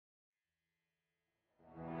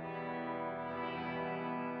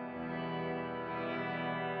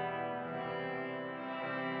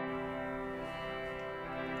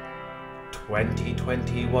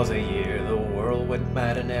2020 was a year the world went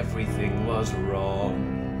mad and everything was wrong.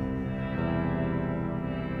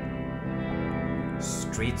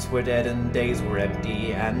 Streets were dead and days were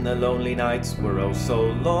empty and the lonely nights were oh so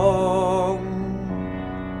long.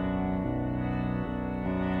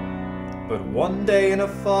 But one day in a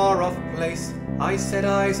far-off place I set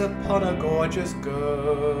eyes upon a gorgeous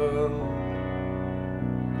girl.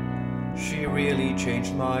 She really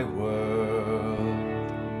changed my world.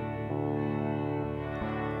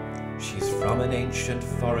 She's from an ancient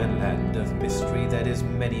foreign land of mystery that is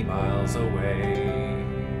many miles away.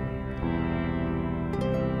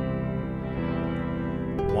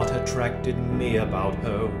 What attracted me about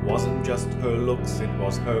her wasn't just her looks, it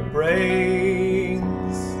was her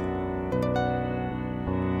brains.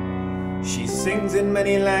 She sings in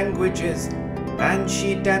many languages and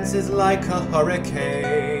she dances like a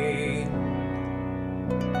hurricane.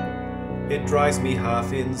 It drives me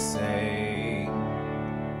half insane.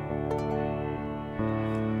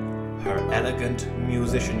 Her elegant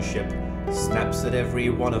musicianship snaps at every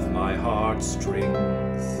one of my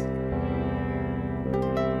heartstrings.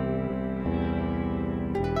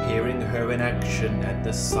 Hearing her in action and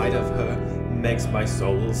the sight of her makes my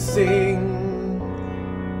soul sing.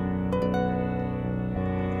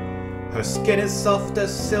 Her skin is soft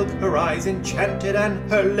as silk, her eyes enchanted, and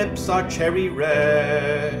her lips are cherry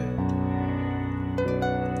red.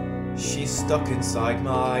 She's stuck inside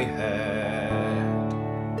my head.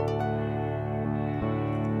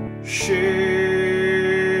 She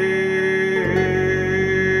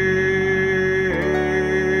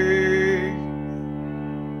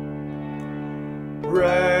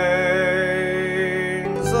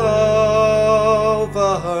reigns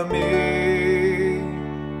over me.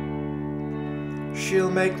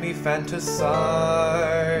 She'll make me fantasize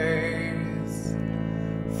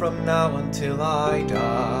from now until I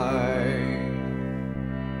die.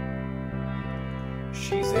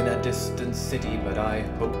 She's in a distant city, but I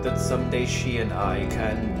hope that someday she and I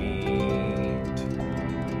can meet.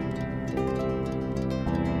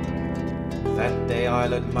 That day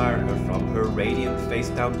I'll admire her from her radiant face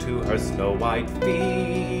down to her snow-white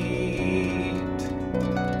feet.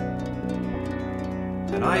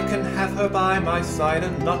 And I can have her by my side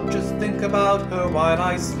and not just think about her while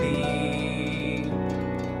I sleep.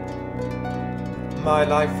 My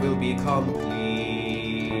life will be complete.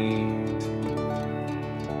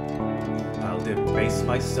 I'll debase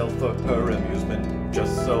myself for her amusement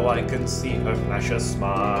just so I can see her flash a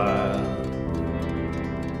smile.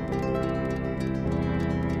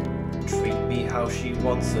 Treat me how she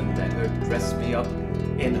wants and let her dress me up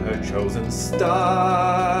in her chosen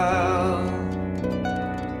style.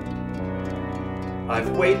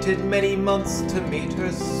 I've waited many months to meet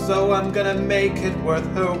her, so I'm gonna make it worth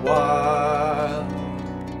her while.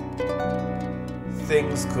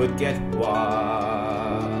 Things could get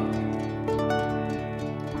wild.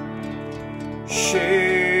 She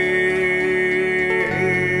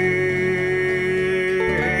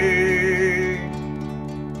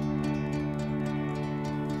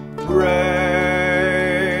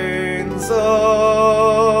reigns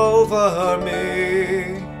over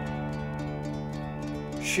me.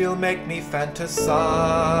 She'll make me fantasize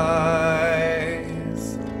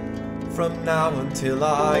from now until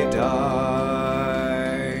I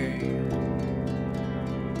die.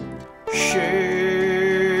 She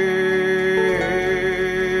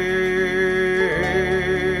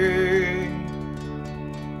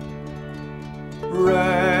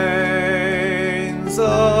reigns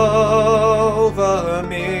over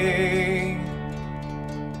me.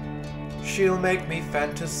 She'll make me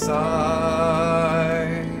fantasize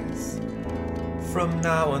from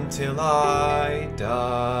now until I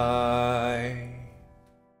die.